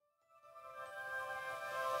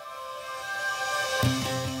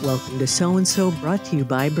Welcome to So-and-So, brought to you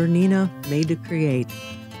by Bernina, made to create.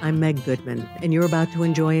 I'm Meg Goodman, and you're about to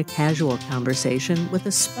enjoy a casual conversation with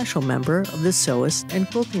a special member of the sewist and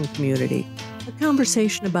quilting community. A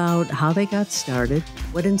conversation about how they got started,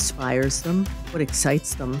 what inspires them, what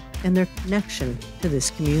excites them, and their connection to this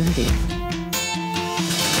community.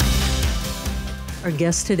 Our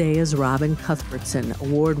guest today is Robyn Cuthbertson,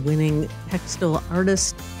 award-winning textile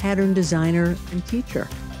artist, pattern designer, and teacher.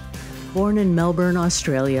 Born in Melbourne,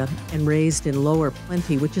 Australia, and raised in Lower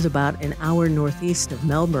Plenty, which is about an hour northeast of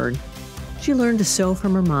Melbourne, she learned to sew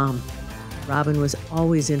from her mom. Robyn was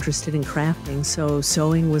always interested in crafting, so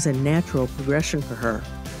sewing was a natural progression for her.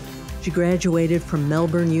 She graduated from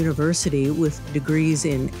Melbourne University with degrees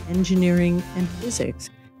in engineering and physics,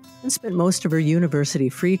 and spent most of her university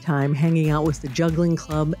free time hanging out with the juggling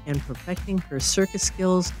club and perfecting her circus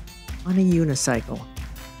skills on a unicycle.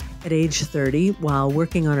 At age 30, while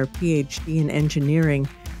working on her PhD in engineering,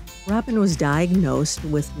 Robyn was diagnosed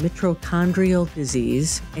with mitochondrial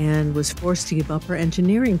disease and was forced to give up her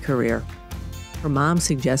engineering career. Her mom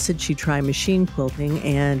suggested she try machine quilting,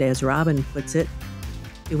 and as Robyn puts it,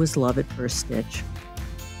 it was love at first stitch.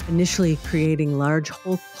 Initially creating large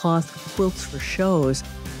whole cloth quilts for shows,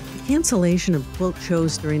 the cancellation of quilt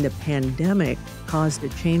shows during the pandemic caused a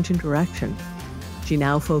change in direction. She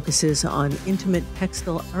now focuses on intimate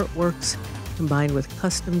textile artworks combined with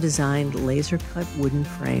custom-designed laser-cut wooden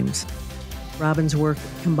frames. Robyn's work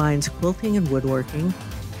combines quilting and woodworking,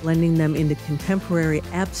 blending them into contemporary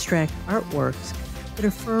abstract artworks that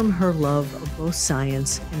affirm her love of both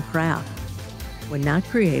science and craft. When not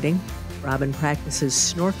creating, Robyn practices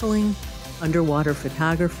snorkeling, underwater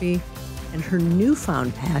photography, and her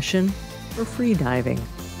newfound passion for free diving.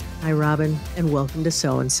 Hi, Robyn, and welcome to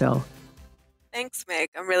So-and-So. Thanks, Meg.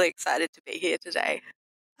 I'm really excited to be here today.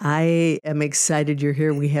 I am excited you're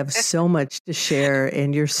here. We have so much to share,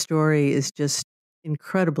 and your story is just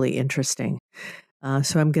incredibly interesting.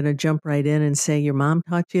 So I'm going to jump right in and say your mom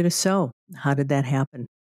taught you to sew. How did that happen?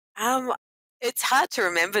 It's hard to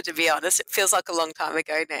remember, to be honest. It feels like a long time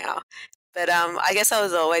ago now. But I guess I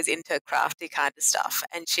was always into crafty kind of stuff,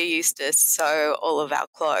 and she used to sew all of our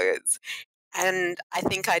clothes. And I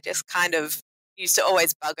think I just kind of used to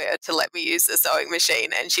always bug her to let me use the sewing machine,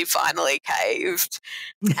 and she finally caved.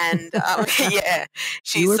 And yeah,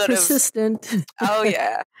 she You were sort persistent. oh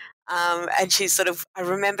yeah, and she sort of, I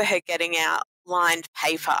remember her getting out lined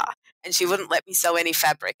paper, and she wouldn't let me sew any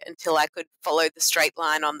fabric until I could follow the straight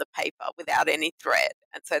line on the paper without any thread.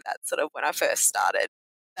 And so that's sort of when I first started.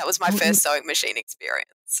 That was my first sewing machine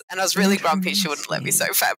experience, and I was really grumpy she wouldn't let me sew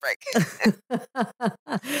fabric.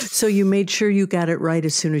 So you made sure you got it right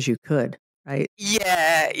as soon as you could, right?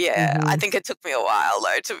 Yeah. I think it took me a while,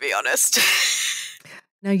 though, to be honest.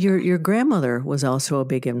 Now, your grandmother was also a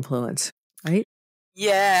big influence, right?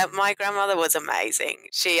 Yeah, my grandmother was amazing.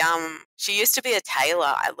 She used to be a tailor.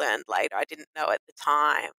 I learned later. I didn't know at the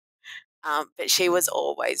time, but she was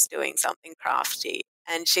always doing something crafty,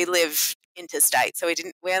 and she lived interstate, so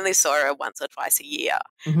we only saw her once or twice a year.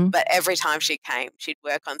 Mm-hmm. But every time she came, she'd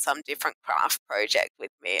work on some different craft project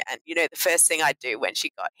with me. And the first thing I'd do when she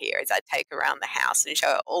got here is I'd take her around the house and show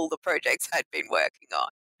her all the projects I'd been working on.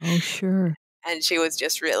 Oh, sure. And she was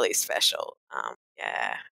just really special.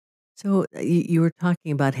 Yeah. So you were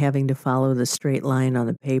talking about having to follow the straight line on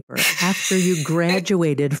the paper. After you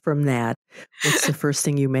graduated from that, what's the first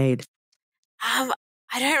thing you made?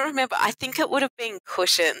 I don't remember. I think it would have been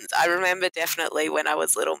cushions. I remember definitely when I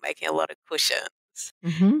was little making a lot of cushions.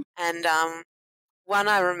 Mm-hmm. And one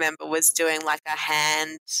I remember was doing like a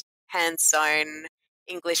hand sewn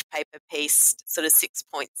English paper piece, sort of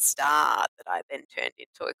 6-point star that I then turned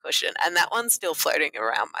into a cushion. And that one's still floating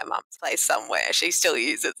around my mum's place somewhere. She still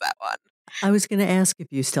uses that one. I was going to ask if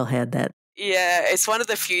you still had that. Yeah, it's one of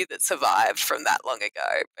the few that survived from that long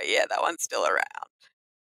ago. But yeah, that one's still around.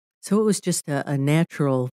 So it was just a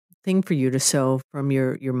natural thing for you to sew from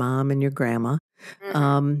your mom and your grandma.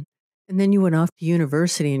 Mm-hmm. And then you went off to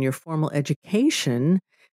university, and your formal education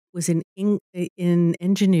was in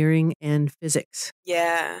engineering and physics.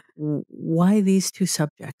 Yeah. Why these two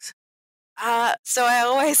subjects? So I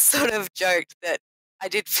always sort of joked that I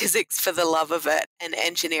did physics for the love of it and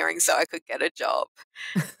engineering so I could get a job.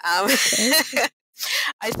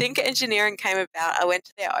 I think engineering came about. I went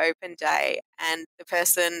to their open day, and the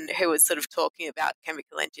person who was sort of talking about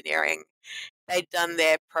chemical engineering, they'd done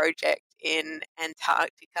their project in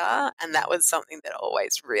Antarctica, and that was something that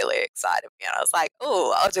always really excited me. And I was like,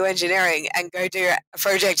 oh, I'll do engineering and go do a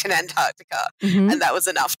project in Antarctica. Mm-hmm. And that was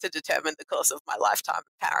enough to determine the course of my lifetime,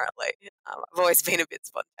 apparently. I've always been a bit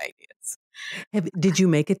spontaneous. Did you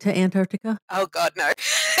make it to Antarctica? Oh, God, no.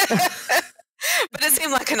 But it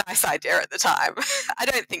seemed like a nice idea at the time. I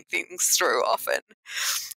don't think things through often.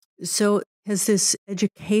 So has this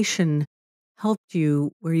education helped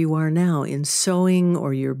you where you are now in sewing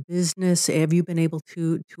or your business? Have you been able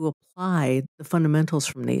to apply the fundamentals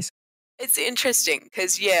from these? It's interesting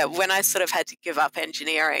because, yeah, when I sort of had to give up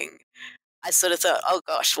engineering, I sort of thought, oh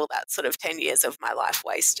gosh, well, that's sort of 10 years of my life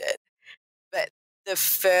wasted. But the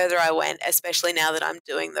further I went, especially now that I'm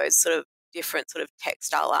doing those sort of different sort of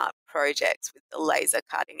textile art projects with the laser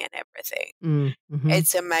cutting and everything, Mm-hmm.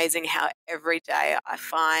 it's amazing how every day I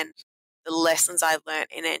find the lessons I learned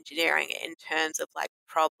in engineering in terms of like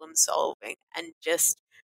problem solving and just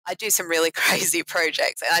I do some really crazy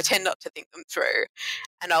projects and I tend not to think them through.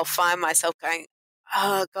 And I'll find myself going,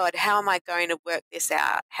 oh God, how am I going to work this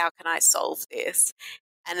out? How can I solve this?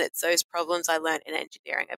 And it's those problems I learned in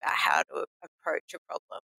engineering about how to approach a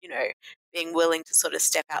problem, being willing to sort of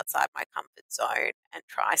step outside my comfort zone and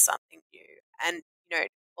try something new. And,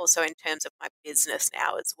 also in terms of my business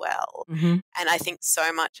now as well. Mm-hmm. And I think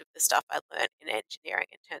so much of the stuff I learned in engineering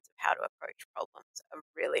in terms of how to approach problems are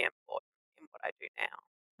really important in what I do now.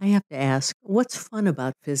 I have to ask, what's fun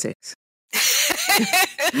about physics?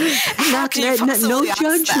 How can you possibly no ask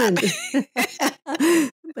judgment. that?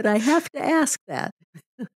 But I have to ask that.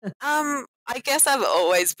 I guess I've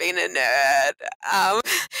always been a nerd.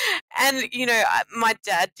 And, my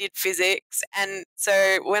dad did physics. And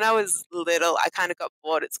so when I was little, I kind of got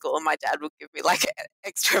bored at school and my dad would give me like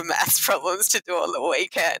extra maths problems to do on the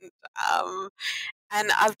weekend.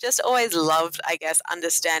 And I've just always loved, I guess,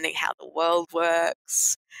 understanding how the world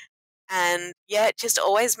works. And yeah, it just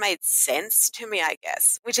always made sense to me, I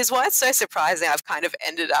guess, which is why it's so surprising I've kind of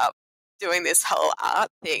ended up doing this whole art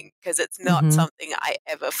thing because it's not something I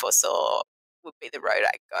ever foresaw would be the road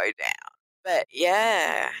I go down. But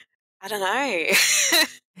yeah, I don't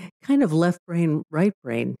know. Kind of left brain, right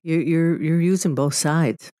brain. You're using both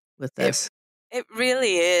sides with this. It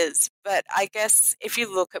really is. But I guess if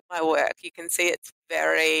you look at my work, you can see it's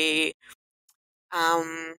very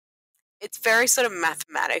sort of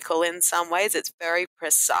mathematical in some ways. It's very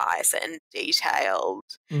precise and detailed.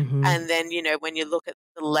 Mm-hmm. And then, when you look at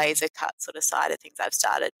the laser cut sort of side of things I've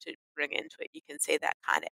started to bring into it, you can see that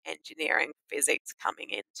kind of engineering physics coming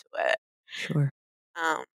into it. Sure.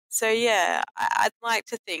 So, yeah, I'd like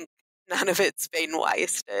to think none of it's been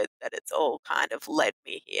wasted, that it's all kind of led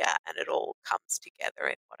me here and it all comes together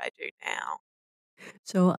in what I do now.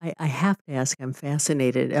 So I have to ask, I'm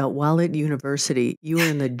fascinated. While at university, you were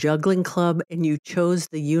in the juggling club and you chose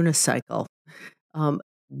the unicycle.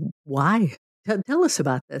 Why? Tell us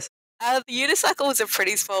about this. The unicycle was a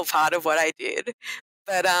pretty small part of what I did.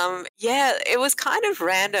 But yeah, it was kind of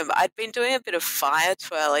random. I'd been doing a bit of fire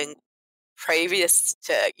twirling previous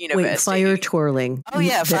to university. Wait, fire twirling. Oh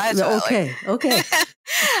yeah, fire twirling. Okay.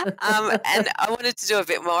 And I wanted to do a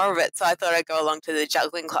bit more of it, so I thought I'd go along to the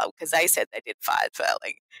juggling club because they said they did fire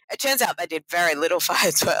twirling. It turns out they did very little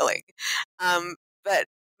fire twirling. But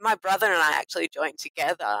my brother and I actually joined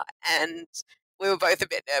together, and we were both a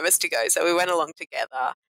bit nervous to go, so we went along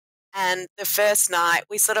together. And the first night,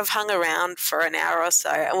 we sort of hung around for an hour or so,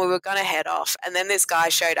 and we were going to head off. And then this guy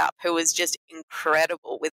showed up who was just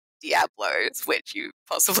incredible with Diablos, which you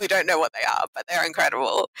possibly don't know what they are, but they're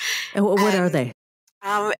incredible. And what are they?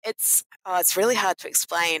 It's really hard to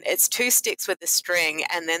explain. It's two sticks with a string,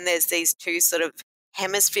 and then there's these two sort of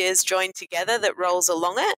hemispheres joined together that rolls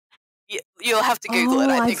along it. You'll have to Google it,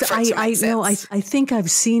 I think, for it to make sense. No, I think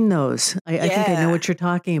I've seen those. I think I know what you're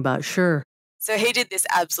talking about. Sure. So he did this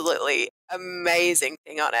absolutely amazing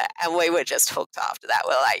thing on it, and we were just hooked after that.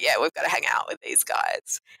 We're like, yeah, we've got to hang out with these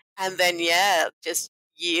guys. And then, yeah, just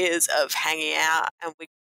years of hanging out, and we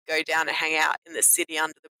go down and hang out in the city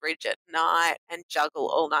under the bridge at night and juggle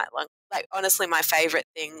all night long. Like, honestly, my favorite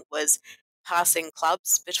thing was passing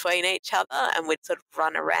clubs between each other, and we'd sort of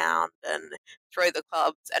run around and throw the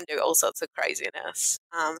clubs and do all sorts of craziness.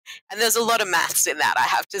 And there's a lot of maths in that, I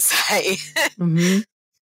have to say. Mm-hmm.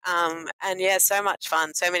 And yeah, so much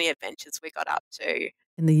fun, so many adventures we got up to.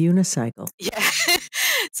 And the unicycle. Yeah.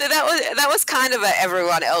 So that was kind of a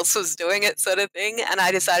everyone else was doing it sort of thing. And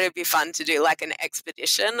I decided it'd be fun to do like an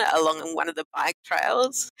expedition along one of the bike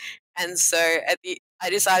trails. And so I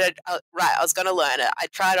decided, right, I was going to learn it. I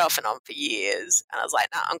tried off and on for years. And I was like,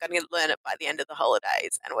 no, I'm going to learn it by the end of the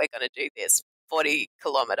holidays. And we're going to do this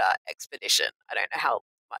 40-kilometer expedition. I don't know how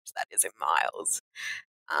much that is in miles.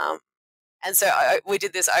 And so we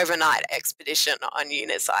did this overnight expedition on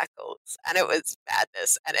unicycles, and it was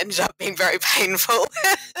madness and ended up being very painful.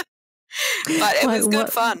 But it was good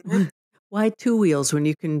fun. Why two wheels when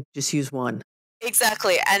you can just use one?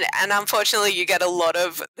 Exactly. And unfortunately, you get a lot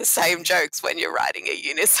of the same jokes when you're riding a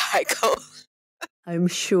unicycle. I'm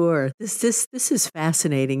sure. This is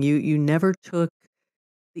fascinating. You never took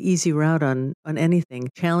the easy route on anything.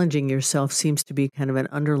 Challenging yourself seems to be kind of an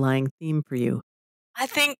underlying theme for you. I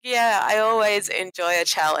think, yeah, I always enjoy a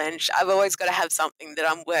challenge. I've always got to have something that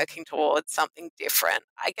I'm working towards, something different.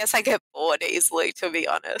 I guess I get bored easily, to be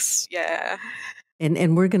honest. Yeah.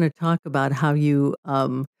 And we're going to talk about how you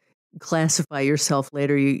classify yourself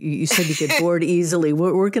later. You said you get bored easily.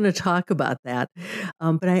 We're going to talk about that.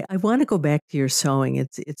 But I want to go back to your sewing.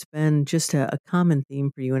 It's been just a common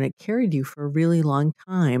theme for you, and it carried you for a really long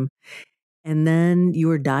time. And then you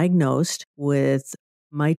were diagnosed with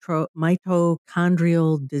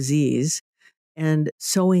mitochondrial disease, and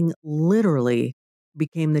sewing literally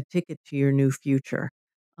became the ticket to your new future.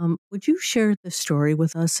 Would you share the story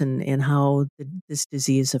with us and how this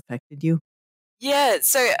disease affected you? Yeah,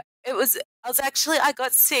 so I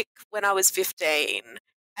got sick when I was 15.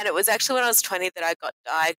 And it was actually when I was 20 that I got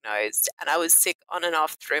diagnosed. And I was sick on and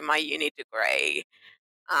off through my uni degree.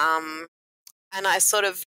 Um, and I sort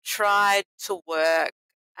of tried to work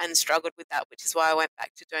and struggled with that, which is why I went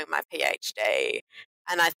back to doing my PhD.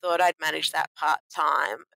 And I thought I'd manage that part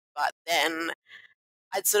time. But then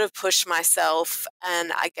I'd sort of push myself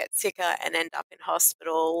and I get sicker and end up in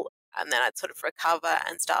hospital. And then I'd sort of recover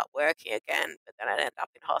and start working again. But then I'd end up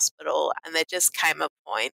in hospital. And there just came a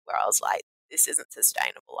point where I was like, this isn't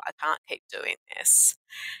sustainable. I can't keep doing this.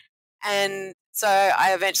 And so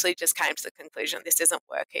I eventually just came to the conclusion this isn't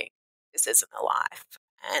working. This isn't a life.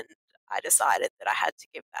 And I decided that I had to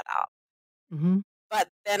give that up. Hmm. But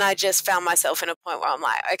then I just found myself in a point where I'm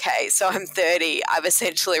like, okay, so I'm 30. I've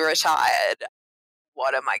essentially retired.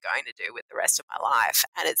 What am I going to do with the rest of my life?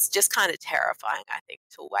 And it's just kind of terrifying, I think,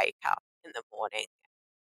 to wake up in the morning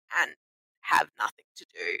and have nothing to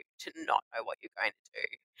do, to not know what you're going to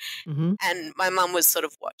do. Hmm. And my mum was sort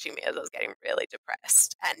of watching me as I was getting really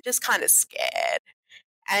depressed and just kind of scared.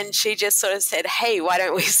 And she just sort of said, hey, why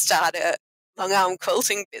don't we start a long arm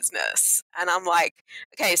quilting business? And I'm like,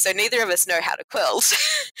 okay, so neither of us know how to quilt.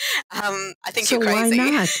 I think So you're why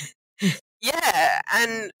crazy. not? Yeah,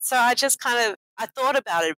 and so I just I thought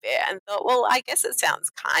about it a bit and thought, well, I guess it sounds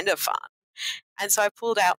kind of fun. And so I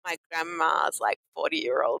pulled out my grandma's like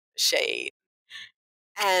 40-year-old machine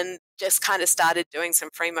and just kind of started doing some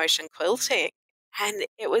free motion quilting. And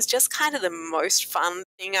it was just kind of the most fun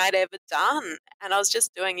thing I'd ever done. And I was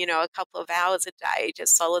just doing, a couple of hours a day,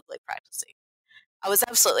 just solidly practicing. I was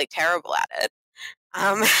absolutely terrible at it.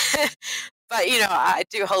 Um, but, I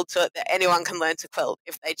do hold to it that anyone can learn to quilt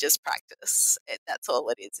if they just practice. That's all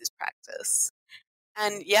it is practice.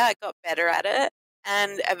 And yeah, I got better at it.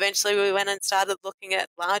 And eventually we went and started looking at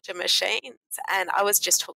larger machines. And I was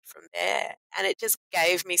just hooked from there. And it just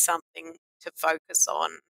gave me something to focus on,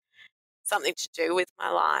 something to do with my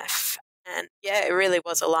life. And yeah, it really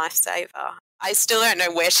was a lifesaver. I still don't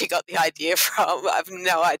know where she got the idea from. I have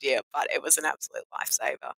no idea, but it was an absolute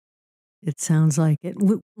lifesaver. It sounds like it.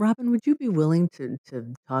 Robyn, would you be willing to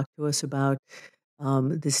talk to us about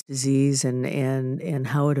this disease and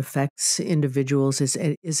how it affects individuals? Is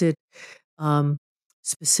it um,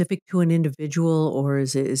 specific to an individual, or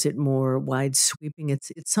is it more wide sweeping?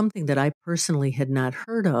 It's something that I personally had not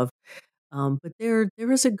heard of, but there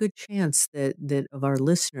is a good chance that of our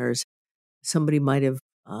listeners, somebody might have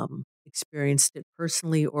experienced it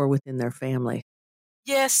personally or within their family.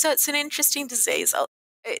 Yeah, so it's an interesting disease.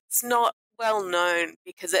 It's not well known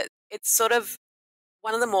because it's sort of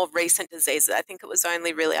one of the more recent diseases. I think it was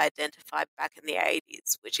only really identified back in the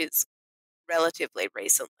 80s, which is relatively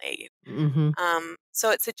recently. Hmm.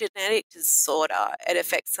 So it's a genetic disorder. It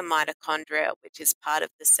affects the mitochondria, which is part of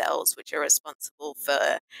the cells which are responsible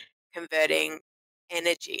for converting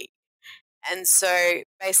energy. And so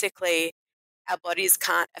basically, our bodies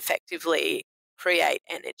can't effectively create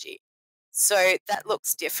energy. So that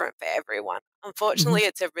looks different for everyone. Hmm. Unfortunately,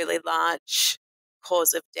 it's a really large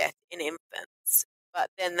cause of death in infants, but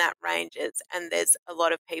then that ranges, and there's a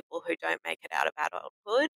lot of people who don't make it out of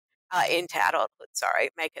adulthood, into adulthood, sorry,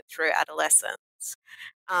 make it through adolescence.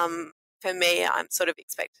 Um, for me, I'm sort of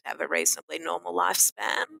expected to have a reasonably normal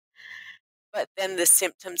lifespan, but then the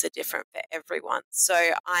symptoms are different for everyone. So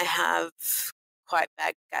I have quite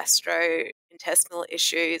bad gastrointestinal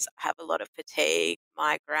issues. I have a lot of fatigue,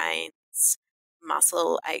 migraines,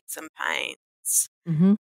 muscle aches and pains.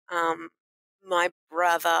 Hmm. Um, my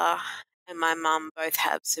brother and my mum both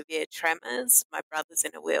have severe tremors. My brother's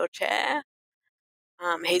in a wheelchair.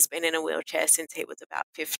 He's been in a wheelchair since he was about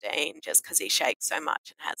 15 just because he shakes so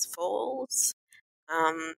much and has falls.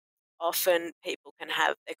 Um, Often people can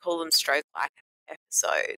have, they call them stroke-like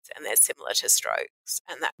episodes, and they're similar to strokes,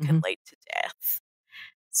 and that can Hmm. lead to death.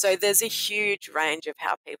 So there's a huge range of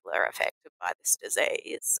how people are affected by this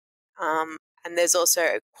disease. And there's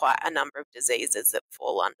also quite a number of diseases that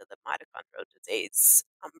fall under the mitochondrial disease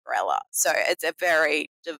umbrella. So it's a very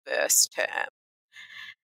diverse term.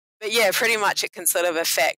 But yeah, pretty much it can sort of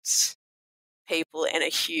affect people in a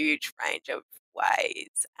huge range of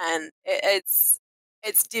ways. And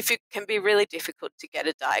can be really difficult to get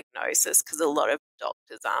a diagnosis because a lot of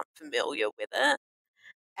doctors aren't familiar with it.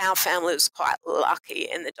 Our family was quite lucky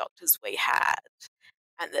in the doctors we had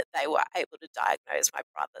and that they were able to diagnose my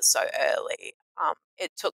brother so early.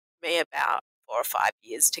 It took me about 4 or 5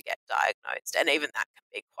 years to get diagnosed, and even that can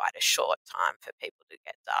be quite a short time for people to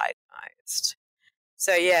get diagnosed.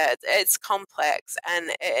 So yeah, it's complex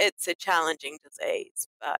and it's a challenging disease,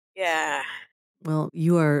 but yeah. Well,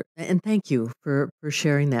 you are, and thank you for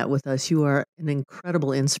sharing that with us. You are an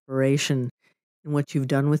incredible inspiration in what you've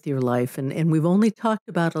done with your life. And we've only talked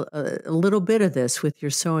about a little bit of this with your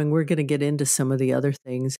sewing. We're going to get into some of the other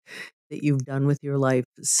things that you've done with your life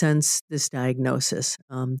since this diagnosis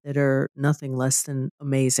that are nothing less than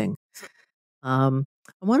amazing. I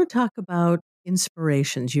want to talk about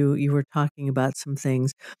inspirations. You were talking about some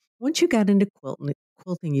things. Once you got into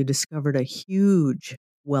quilting, you discovered a huge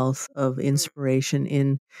wealth of inspiration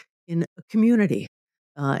in a community.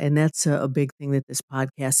 And that's a big thing that this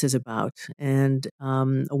podcast is about. And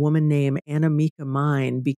a woman named Annemieke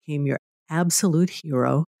Mine became your absolute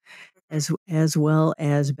hero, as well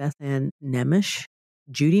as Beth Ann Nemish,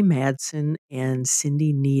 Judy Madsen, and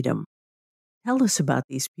Cindy Needham. Tell us about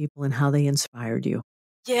these people and how they inspired you.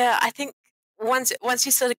 Yeah, I think once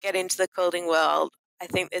you sort of get into the quilting world, I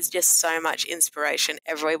think there's just so much inspiration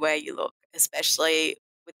everywhere you look, especially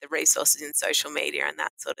with the resources in social media and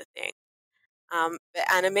that sort of thing. But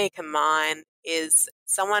Annemieke Mine is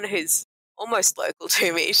someone who's almost local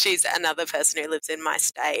to me. She's another person who lives in my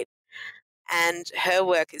state, and her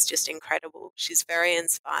work is just incredible. She's very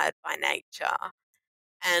inspired by nature,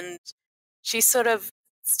 and she sort of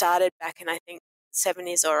started back in, I think,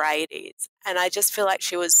 70s or 80s, and I just feel like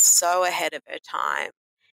she was so ahead of her time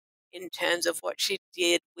in terms of what she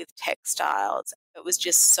did with textiles. It was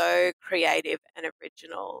just so creative and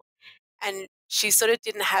original, and she sort of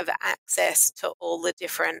didn't have access to all the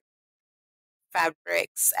different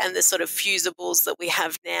fabrics and the sort of fusibles that we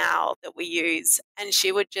have now that we use, and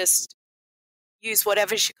she would just use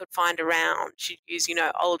whatever she could find around. She'd use,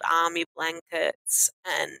 old army blankets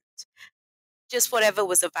and just whatever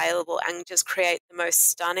was available and just create the most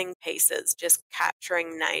stunning pieces, just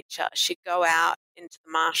capturing nature. She'd go out into the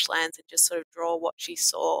marshlands and just sort of draw what she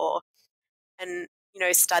saw and,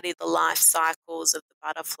 study the life cycles of the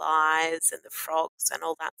butterflies and the frogs and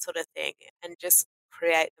all that sort of thing and just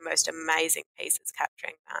create the most amazing pieces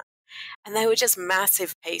capturing that. And they were just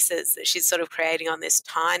massive pieces that she's sort of creating on this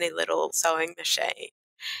tiny little sewing machine.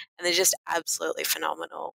 And they're just absolutely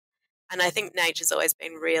phenomenal. And I think nature's always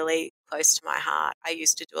been really close to my heart. I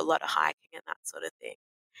used to do a lot of hiking and that sort of thing.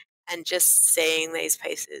 And just seeing these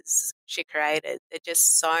pieces she created, they're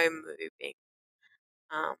just so moving.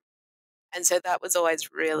 Um, and so that was always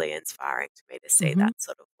really inspiring to me to see Mm-hmm. that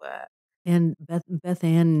sort of work. And Beth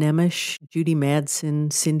Ann Nemish, Judy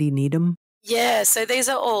Madsen, Cindy Needham. Yeah, so these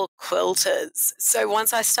are all quilters. So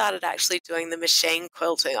once I started actually doing the machine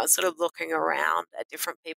quilting, I was sort of looking around at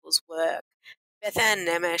different people's work. Beth Ann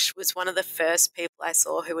Nemish was one of the first people I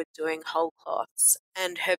saw who were doing whole cloths,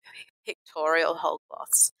 and her pictorial whole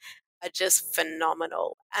cloths are just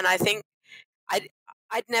phenomenal. And I think I'd,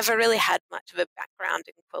 I'd never really had much of a background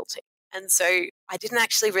in quilting. And so I didn't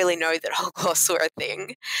actually really know that whole cloths were a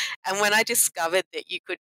thing. And when I discovered that you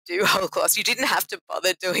could do whole cloths, you didn't have to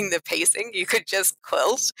bother doing the piecing, you could just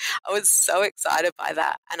quilt. I was so excited by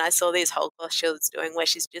that. And I saw these whole cloths she was doing where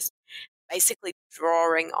she's just basically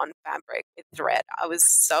drawing on fabric with thread. I was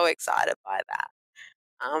so excited by that.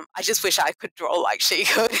 I just wish I could draw like she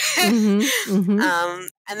could. Mm-hmm, mm-hmm.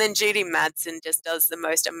 And then Judy Madsen just does the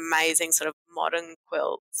most amazing sort of modern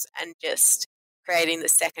quilts and just creating the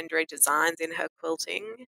secondary designs in her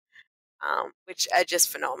quilting, which are just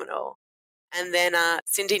phenomenal. And then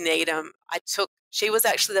Cindy Needham, she was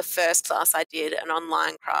actually the first class I did, an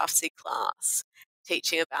online craftsy class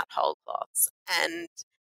teaching about whole cloths. And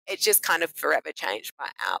it just kind of forever changed my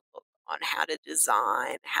outlook on how to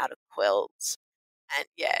design, how to quilt, and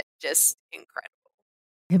yeah, just incredible.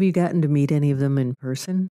 Have you gotten to meet any of them in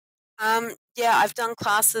person? Yeah, I've done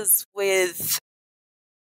classes with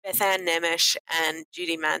Beth Ann Nemish and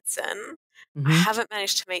Judy Madsen. I Mm-hmm. haven't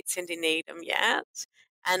managed to meet Cindy Needham yet,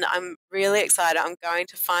 and I'm really excited. I'm going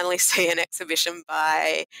to finally see an exhibition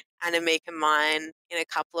by Annemieke Mine in a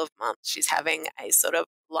couple of months. She's having a sort of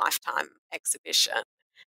lifetime exhibition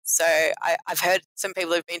So I've heard some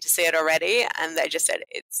people who've been to see it already, and they just said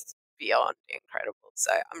it's beyond incredible.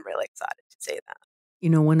 So I'm really excited to see that. You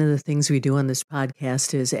know, one of the things we do on this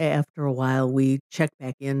podcast is after a while, we check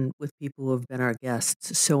back in with people who have been our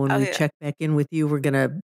guests. So when Oh, we yeah. check back in with you, we're going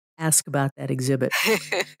to ask about that exhibit.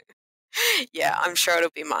 Yeah, I'm sure it'll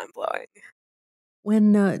be mind blowing.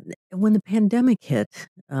 When the pandemic hit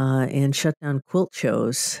and shut down quilt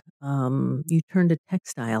shows, you turned to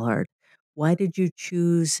textile art. Why did you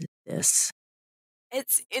choose this?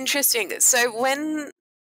 It's interesting. So when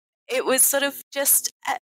it was sort of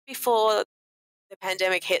before the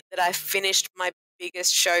pandemic hit that I finished my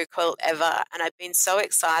biggest show quilt ever, and I've been so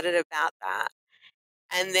excited about that.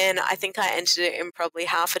 And then I think I entered it in probably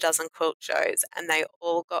half a dozen quilt shows, and they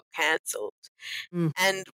all got cancelled. Mm.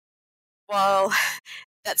 And while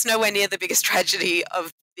that's nowhere near the biggest tragedy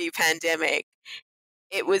of the pandemic,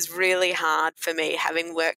 it was really hard for me,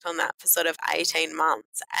 having worked on that for sort of 18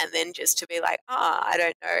 months, and then just to be like, I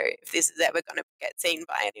don't know if this is ever going to get seen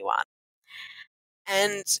by anyone.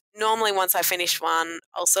 And normally once I finish one,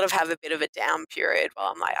 I'll sort of have a bit of a down period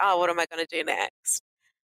while I'm like, what am I going to do next?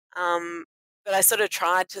 But I sort of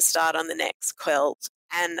tried to start on the next quilt,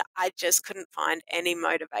 and I just couldn't find any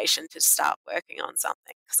motivation to start working on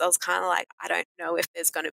something, because I was kind of like, I don't know if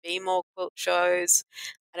there's going to be more quilt shows.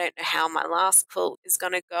 I don't know how my last quilt is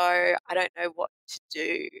going to go. I don't know what to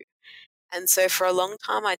do. And so for a long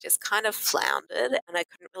time, I just kind of floundered, and I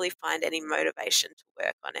couldn't really find any motivation to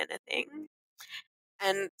work on anything.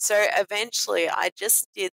 And so eventually I just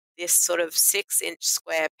did this sort of 6-inch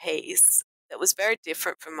square piece that was very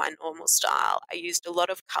different from my normal style. I used a lot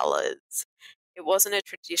of colours. It wasn't a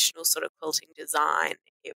traditional sort of quilting design.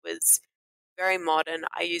 It was very modern.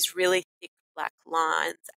 I used really thick black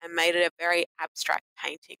lines and made it a very abstract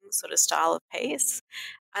painting sort of style of piece.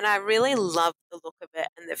 And I really loved the look of it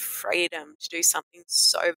and the freedom to do something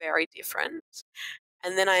so very different.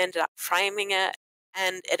 And then I ended up framing it,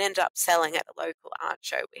 and it ended up selling at a local art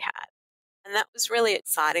show we had. And that was really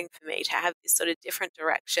exciting for me, to have this sort of different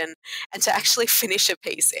direction and to actually finish a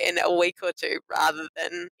piece in a week or two rather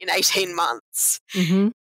than in 18 months. Mm-hmm.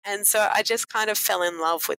 And so I just kind of fell in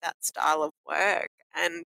love with that style of work,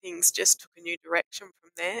 and things just took a new direction from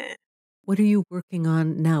there. What are you working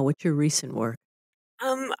on now? What's your recent work?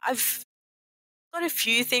 I've got a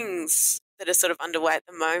few things that are sort of underway at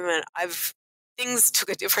the moment. Things took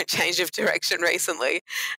a different change of direction recently,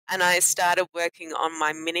 and I started working on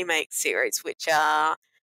my mini make series, which are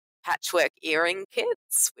patchwork earring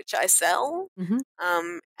kits, which I sell.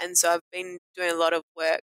 Mm-hmm. And so I've been doing a lot of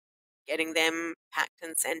work getting them packed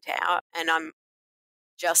and sent out, and I'm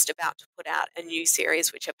just about to put out a new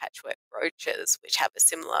series, which are patchwork brooches, which have a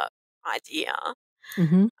similar idea.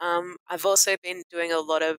 Mm-hmm. I've also been doing a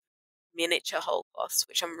lot of miniature whole cloths,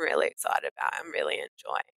 which I'm really excited about and really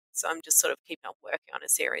enjoying. So I'm just sort of keeping on working on a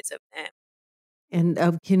series of them.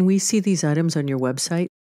 And can we see these items on your website?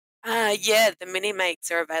 Yeah, the mini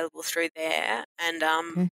makes are available through there, and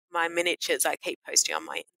Okay. my miniatures I keep posting on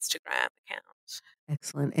my Instagram account.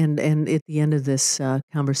 Excellent. And at the end of this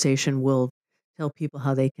conversation, we'll tell people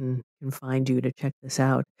how they can find you to check this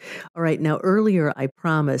out. All right. Now, earlier I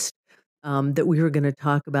promised that we were going to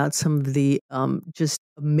talk about some of the just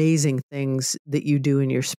amazing things that you do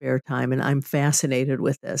in your spare time, and I'm fascinated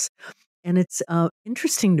with this. And it's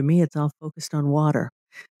interesting to me. It's all focused on water.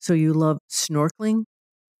 So you love snorkeling,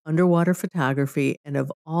 underwater photography, and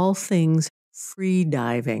of all things, free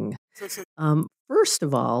diving. First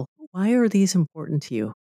of all, why are these important to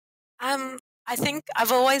you? I think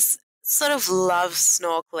I've always sort of loved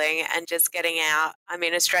snorkeling and just getting out. I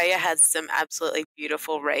mean, Australia has some absolutely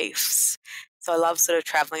beautiful reefs, so I love sort of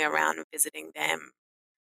traveling around and visiting them.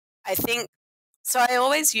 I think so. I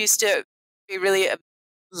always used to be really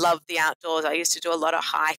love the outdoors. I used to do a lot of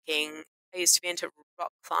hiking. I used to be into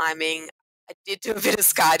rock climbing. I did do a bit of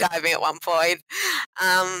skydiving at one point,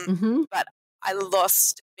 Mm-hmm. but I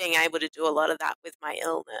lost being able to do a lot of that with my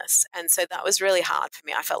illness, and so that was really hard for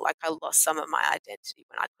me. I felt like I lost some of my identity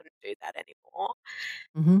when I couldn't do that anymore.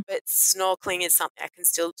 Mm-hmm. But snorkeling is something I can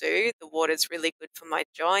still do. The water's really good for my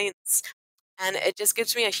joints, and it just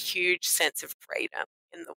gives me a huge sense of freedom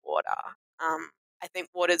in the water. I think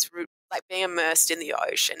like being immersed in the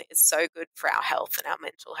ocean is so good for our health and our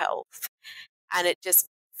mental health, and it just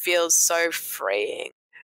feels so freeing.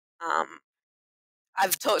 Um,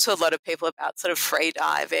 I've talked to a lot of people about sort of free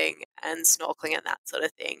diving and snorkeling and that sort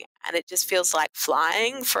of thing, and it just feels like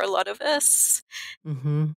flying for a lot of us.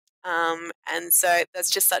 Mm-hmm. And so that's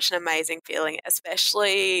just such an amazing feeling,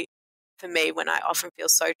 especially for me when I often feel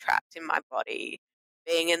so trapped in my body.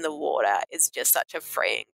 Being in the water is just such a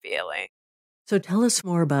freeing feeling. So tell us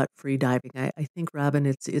more about free diving. I think, Robyn,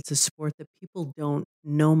 it's a sport that people don't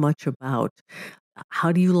know much about.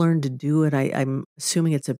 How do you learn to do it? I'm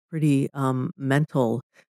assuming it's a pretty mental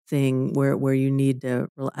thing where you need to.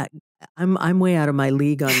 I'm way out of my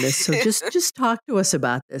league on this, so just talk to us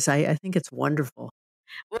about this. I think it's wonderful.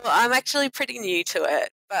 Well, I'm actually pretty new to it,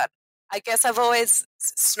 but I guess I've always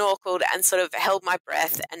snorkeled and sort of held my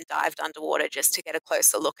breath and dived underwater just to get a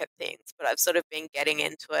closer look at things. But I've sort of been getting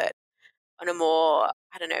into it on a more,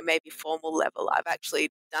 I don't know, maybe formal level. I've actually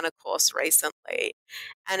done a course recently,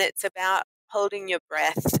 and it's about holding your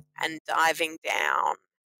breath and diving down.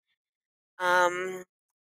 Um,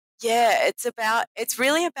 yeah, it's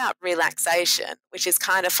really about relaxation, which is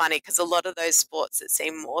kind of funny because a lot of those sports that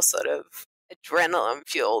seem more sort of adrenaline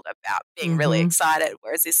fueled about being really Hmm. excited,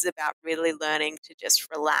 whereas this is about really learning to just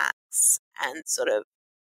relax and sort of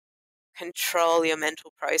control your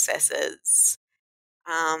mental processes.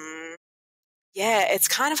 Um, yeah, it's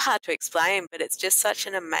kind of hard to explain, but it's just such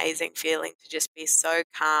an amazing feeling to just be so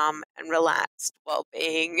calm and relaxed while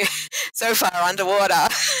being so far underwater.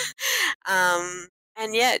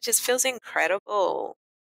 And yeah, it just feels incredible.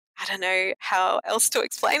 I don't know how else to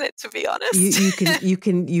explain it, to be You honest. you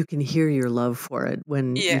can hear your love for it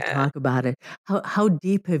when you Yeah. talk about it. How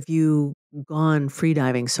deep have you gone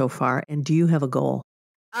freediving so far, and do you have a goal?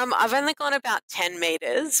 I've only gone about 10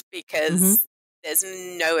 meters Hmm. because there's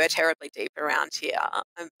nowhere terribly deep around here.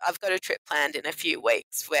 I've got a trip planned in a few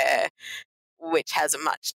weeks which has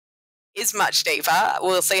is much deeper.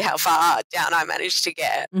 We'll see how far down I manage to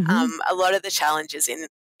get. Hmm. A lot of the challenges in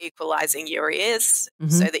equalizing your ears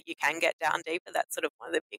so Hmm. that you can get down deeper, that's sort of one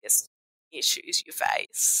of the biggest issues you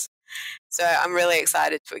face. So I'm really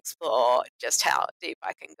excited to explore just how deep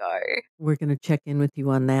I can go. We're going to check in with you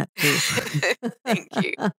on that too. Thank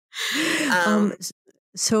you. um, Um, s-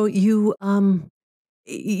 so you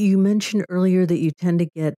mentioned earlier that you tend to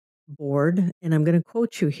get bored, and I'm going to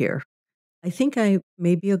quote you here. I think I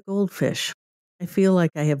may be a goldfish. I feel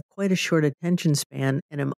like I have quite a short attention span,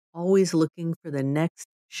 and I'm always looking for the next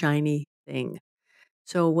shiny thing.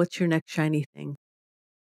 So, what's your next shiny thing?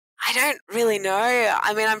 I don't really know.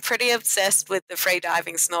 I mean, I'm pretty obsessed with the free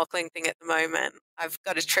diving snorkeling thing at the moment. I've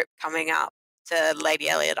got a trip coming up to Lady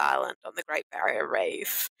Elliot Island on the Great Barrier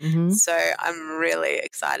Reef. Hmm. So I'm really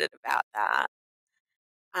excited about that.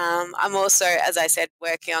 I'm also, as I said,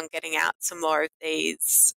 working on getting out some more of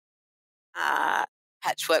these uh,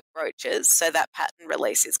 patchwork brooches. So that pattern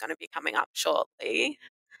release is going to be coming up shortly.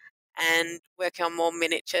 And working on more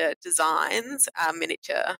miniature designs,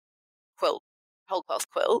 miniature quilt, whole cloth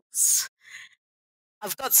quilts.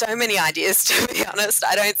 I've got so many ideas, to be honest.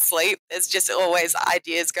 I don't sleep. There's just always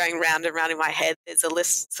ideas going round and round in my head. There's a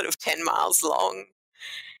list sort of 10 miles long.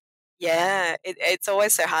 Yeah, it's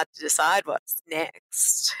always so hard to decide what's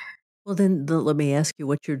next. Well, then let me ask you,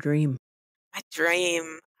 what's your dream? My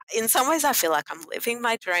dream. In some ways, I feel like I'm living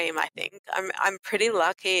my dream. I think I'm pretty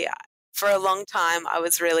lucky. For a long time, I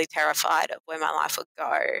was really terrified of where my life would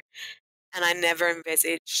go, and I never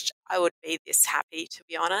envisaged I would be this happy. To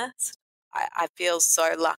be honest, I feel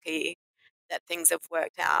so lucky that things have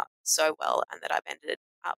worked out so well, and that I've ended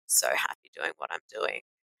up so happy doing what I'm doing.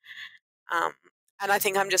 Um, and I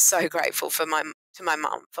think I'm just so grateful to my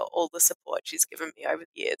mum for all the support she's given me over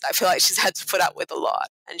the years. I feel like she's had to put up with a lot,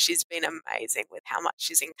 and she's been amazing with how much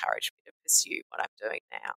she's encouraged me to pursue what I'm doing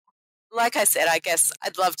now. Like I said, I guess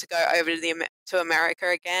I'd love to go over to America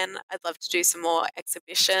again. I'd love to do some more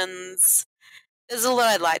exhibitions. There's a lot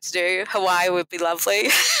I'd like to do. Hawaii would be lovely.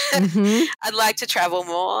 Hmm. I'd like to travel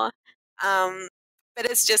more. Um, but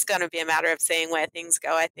it's just going to be a matter of seeing where things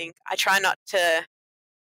go, I think. I try not to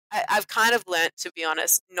I've kind of learnt, to be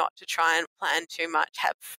honest, not to try and plan too much,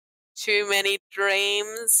 have too many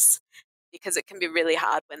dreams, because it can be really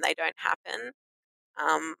hard when they don't happen.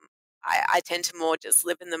 Um, I tend to more just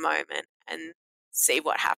live in the moment and see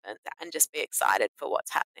what happens and just be excited for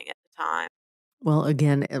what's happening at the time. Well,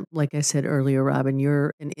 again, like I said earlier, Robyn,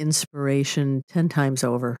 you're an inspiration 10 times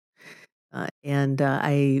over.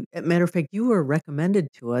 Matter of fact, you were recommended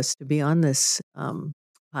to us to be on this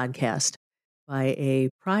podcast by a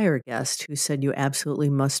prior guest who said you absolutely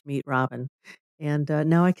must meet Robyn, and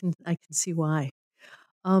now I can see why.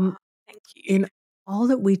 Um, Oh, thank you. in all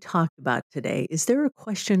that we talked about today, is there a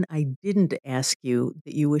question I didn't ask you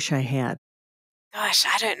that you wish I had? Gosh,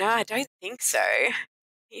 I don't know. I don't think so.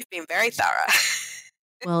 You've been very thorough.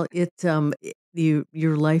 Well,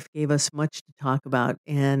 your life gave us much to talk about,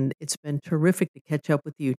 and it's been terrific to catch up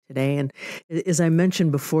with you today. And as I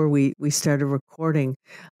mentioned before we started recording,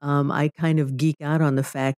 I kind of geek out on the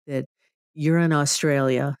fact that you're in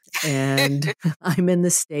Australia and I'm in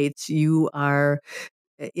the States. You are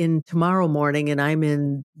in tomorrow morning and I'm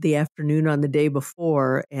in the afternoon on the day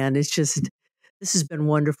before. And it's just, this has been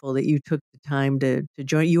wonderful that you took the time to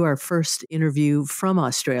join. You are our first interview from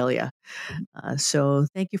Australia. So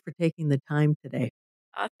thank you for taking the time today.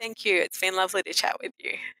 Oh, thank you. It's been lovely to chat with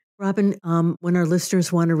you. Robyn, when our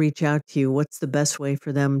listeners want to reach out to you, what's the best way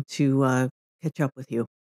for them to catch up with you?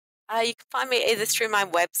 You can find me either through my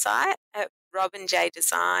website at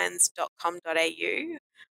robynjdesigns.com.au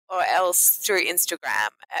or else through Instagram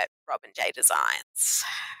at robynjdesigns.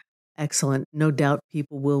 Excellent. No doubt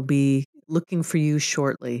people will be looking for you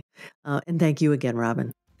shortly. And thank you again,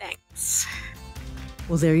 Robyn. Thanks.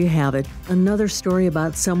 Well, there you have it. Another story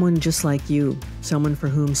about someone just like you, someone for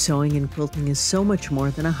whom sewing and quilting is so much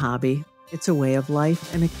more than a hobby. It's a way of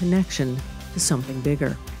life and a connection to something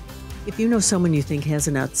bigger. If you know someone you think has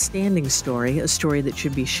an outstanding story, a story that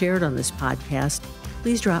should be shared on this podcast,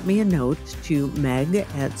 please drop me a note to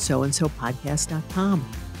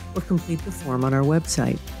meg@soandsopodcast.com or complete the form on our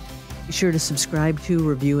website. Be sure to subscribe to,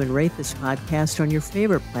 review, and rate this podcast on your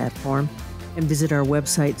favorite platform, and visit our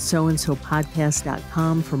website,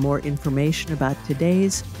 soandsopodcast.com, for more information about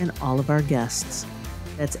today's and all of our guests.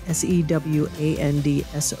 That's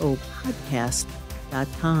SEWANDSO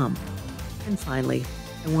podcast.com. And finally,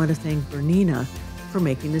 I want to thank Bernina for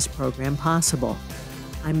making this program possible.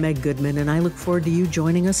 I'm Meg Goodman, and I look forward to you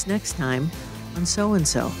joining us next time on So and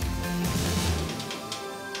So.